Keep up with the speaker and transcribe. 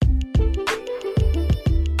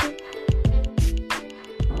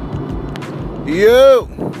Yo,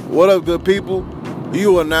 what up, good people?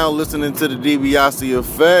 You are now listening to the DiBiase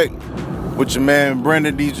Effect with your man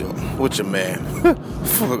Brandon DJ. With your man,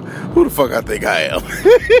 who the fuck I think I am?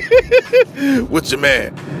 With your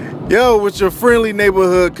man, yo, with your friendly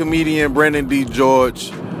neighborhood comedian Brandon D.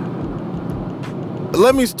 George.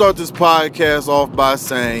 Let me start this podcast off by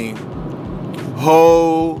saying,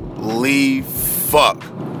 holy fuck!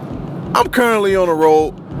 I'm currently on the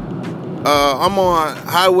road. I'm on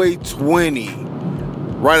Highway 20,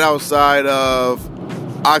 right outside of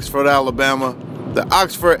Oxford, Alabama. The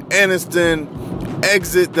Oxford-Anniston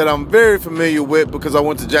exit that I'm very familiar with because I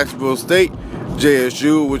went to Jacksonville State,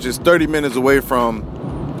 JSU, which is 30 minutes away from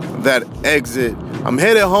that exit. I'm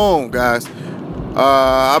headed home, guys.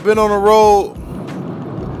 I've been on the road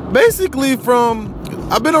on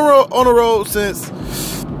the road since,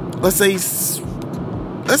 let's say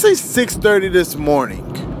 6:30 this morning.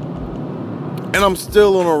 And I'm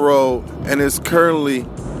still on the road, and it's currently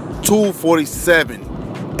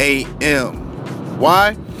 2:47 a.m.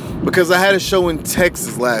 Why? Because I had a show in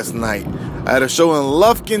Texas last night. I had a show in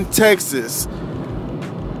Lufkin, Texas.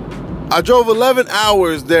 I drove 11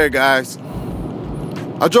 hours there, guys.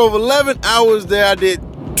 I drove 11 hours there. I did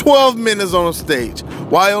 12 minutes on the stage.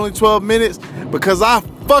 Why only 12 minutes? Because I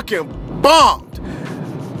fucking bombed.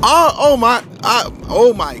 Oh my.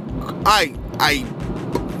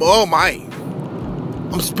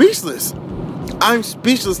 I'm speechless. I'm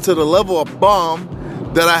speechless to the level of bomb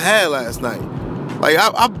that I had last night. Like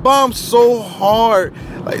I bombed so hard,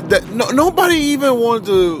 like that. Nobody even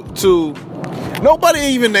wanted to. Nobody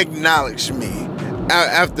even acknowledged me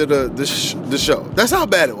after the show. That's how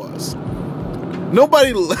bad it was.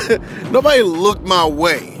 Nobody looked my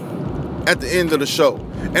way at the end of the show,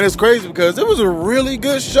 and it's crazy because it was a really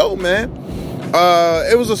good show, man.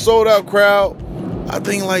 It was a sold out crowd. I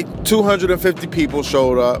think like 250 people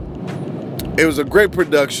showed up. It was a great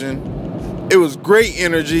production. It was great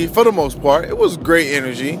energy for the most part. It was great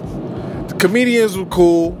energy. The comedians were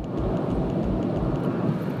cool.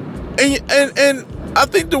 And I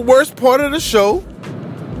think the worst part of the show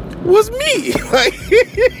was me. Like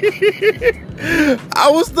I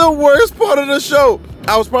was the worst part of the show.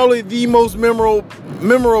 I was probably the most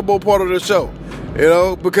memorable part of the show. You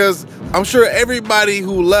know, because I'm sure everybody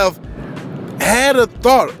who left had a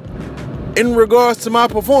thought in regards to my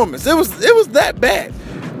performance. It was that bad.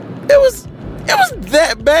 It was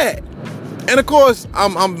that bad. And of course,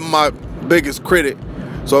 I'm my biggest critic,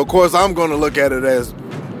 so of course I'm gonna look at it as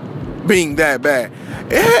being that bad.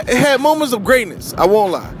 It had moments of greatness. I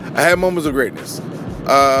won't lie. I had moments of greatness.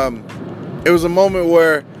 It was a moment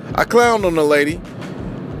where I clowned on the lady,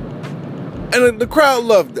 and the crowd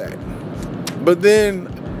loved that. But then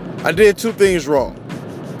I did two things wrong.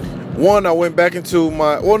 One, I went back into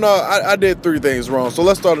I did three things wrong. So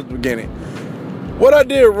let's start at the beginning. What I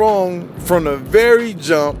did wrong from the very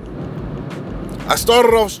jump, I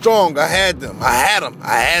started off strong. I had them. I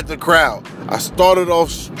had the crowd. I started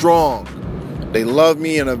off strong. They loved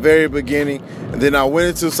me in the very beginning. And then I went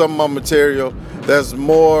into some of my material that's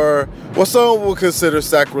more, what some would consider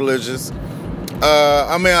sacrilegious.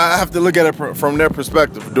 I have to look at it from their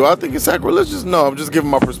perspective. Do I think it's sacrilegious? No, I'm just giving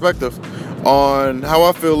my perspective on how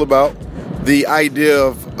I feel about the idea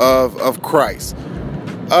of Christ.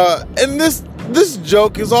 And this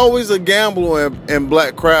joke is always a gamble in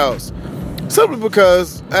black crowds, simply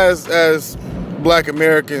because as black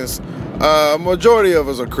Americans, a majority of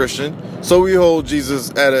us are Christian, so we hold Jesus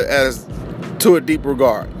to a deep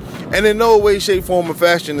regard. And in no way, shape, form, or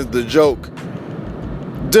fashion is the joke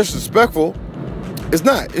disrespectful. It's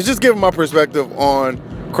not. It's just giving my perspective on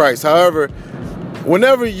Christ. However,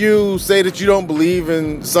 whenever you say that you don't believe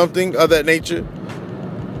in something of that nature,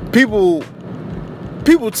 people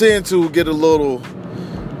tend to get a little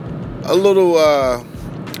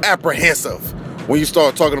apprehensive when you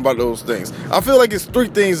start talking about those things. I feel like it's three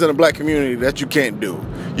things in the black community that you can't do.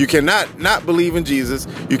 You cannot not believe in Jesus,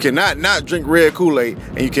 you cannot not drink red Kool-Aid,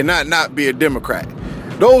 and you cannot not be a Democrat.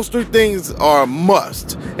 Those three things are a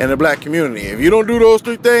must in the black community. If you don't do those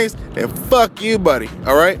three things, then fuck you, buddy.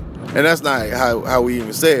 All right? And that's not how we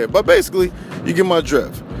even say it. But basically, you get my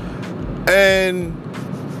drift. And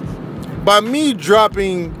by me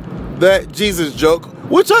dropping that Jesus joke,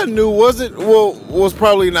 which I knew was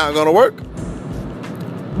probably not going to work,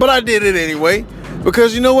 but I did it anyway.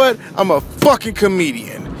 Because you know what? I'm a fucking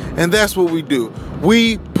comedian. And that's what we do.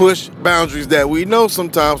 We push boundaries that we know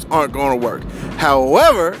sometimes aren't going to work.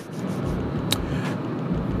 However,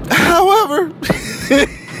 I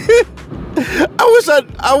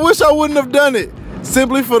wish I wouldn't have done it,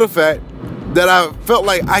 simply for the fact that I felt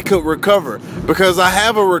like I could recover, because I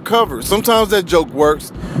have a recover. Sometimes that joke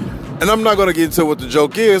works, And I'm not going to get into what the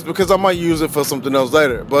joke is because I might use it for something else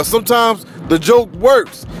later. But sometimes the joke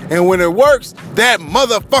works. And when it works, that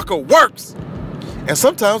motherfucker works. And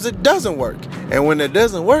sometimes it doesn't work. And when it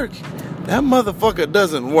doesn't work, that motherfucker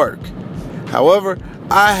doesn't work. However,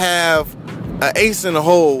 I have an ace in the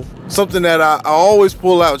hole, something that I always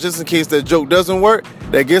pull out just in case that joke doesn't work,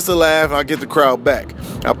 that gets a laugh and I get the crowd back.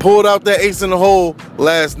 I pulled out that ace in the hole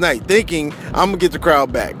last night thinking I'm going to get the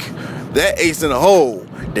crowd back. That ace in the hole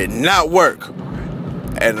did not work.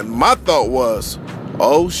 And my thought was,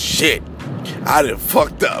 oh shit, I done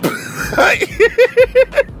fucked up.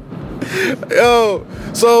 Yo,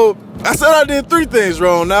 so I said I did 3 things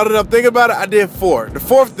wrong. Now that I'm thinking about it, I did 4. The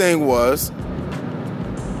fourth thing was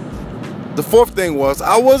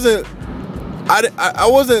I wasn't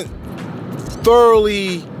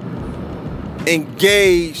thoroughly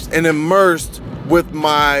engaged and immersed with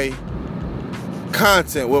my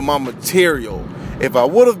content, with my material. If I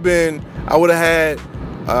would have been, I would have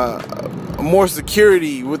had more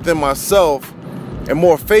security within myself and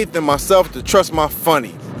more faith in myself to trust my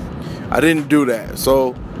funny. I didn't do that.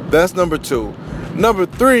 So that's number 2. Number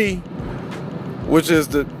 3, which is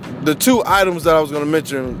the 2 items that I was going to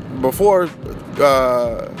mention before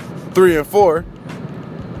 3 and 4.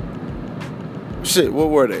 Shit, what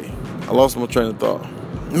were they? I lost my train of thought.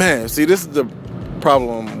 Man, see, this is the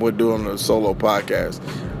problem with doing a solo podcast.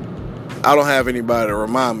 I don't have anybody to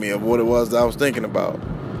remind me of what it was that I was thinking about.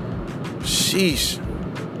 Sheesh.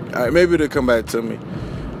 All right, maybe they'll come back to me.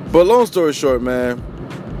 But long story short, man,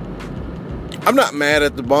 I'm not mad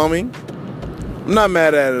at the bombing. I'm not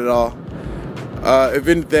mad at it at all. If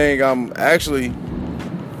anything, I'm actually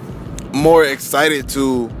more excited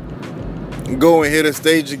to go and hit a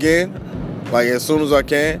stage again, like as soon as I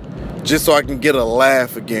can, just so I can get a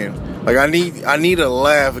laugh again. Like I need a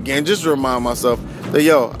laugh again, just to remind myself that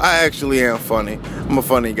yo, I actually am funny. I'm a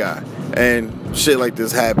funny guy, and shit like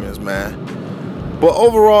this happens, man. But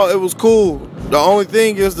overall, it was cool. The only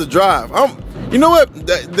thing is the drive. You know what?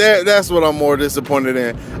 That's what I'm more disappointed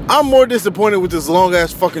in. I'm more disappointed with this long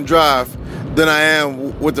ass fucking drive than I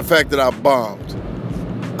am with the fact that I bombed.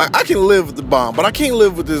 I can live with the bomb, but I can't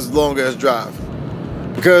live with this long ass drive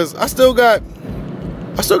because I still got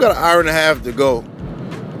an hour and a half to go,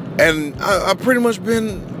 and I pretty much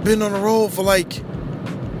been on the road for like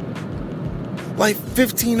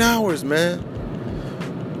 15 hours, man.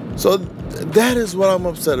 So that is what I'm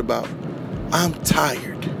upset about. I'm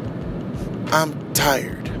tired.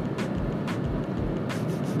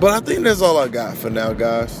 But I think that's all I got for now,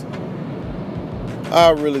 guys. I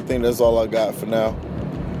really think that's all I got for now.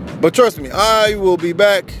 But trust me, I will be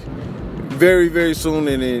back very, very soon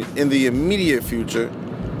in the immediate future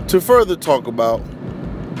to further talk about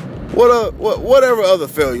whatever other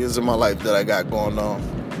failures in my life that I got going on.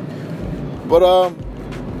 But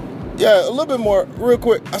yeah, a little bit more real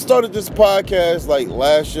quick. I started this podcast like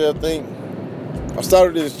last year, I think. I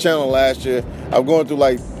started this channel last year. I'm going through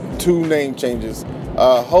like 2 name changes.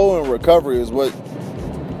 Hoe and Recovery is what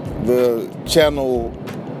the channel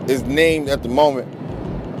is named at the moment.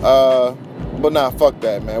 But nah, fuck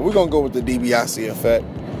that, man. We're gonna go with the DBIC effect,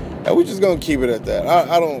 and we're just gonna keep it at that.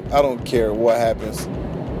 I don't care what happens.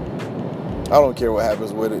 I don't care what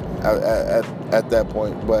happens with it at that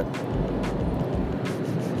point. But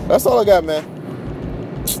that's all I got, man.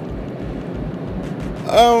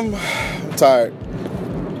 I'm tired,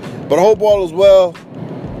 but I hope all is well.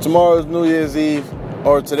 Tomorrow is New Year's Eve,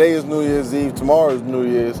 or today is New Year's Eve. Tomorrow is New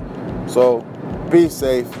Year's, so be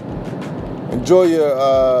safe. Enjoy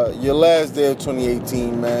your last day of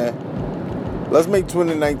 2018, man. Let's make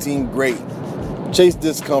 2019 great. Chase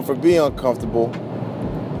discomfort, be uncomfortable,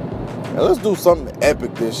 and let's do something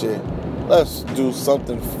epic this year. Let's do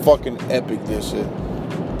something fucking epic this year.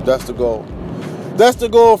 That's the goal. That's the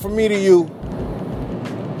goal from me to you.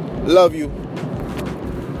 Love you.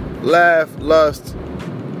 Laugh, lust,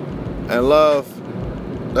 and love.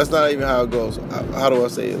 That's not even how it goes. How do I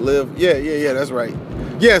say it? Live. Yeah, that's right.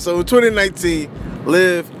 Yeah, so in 2019,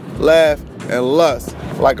 live, laugh, and lust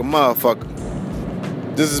like a motherfucker.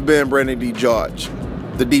 This has been Brandon D. George,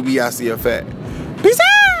 the DBIC effect. Peace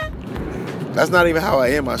out! That's not even how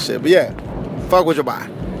I end my shit, but yeah. Fuck with your bye.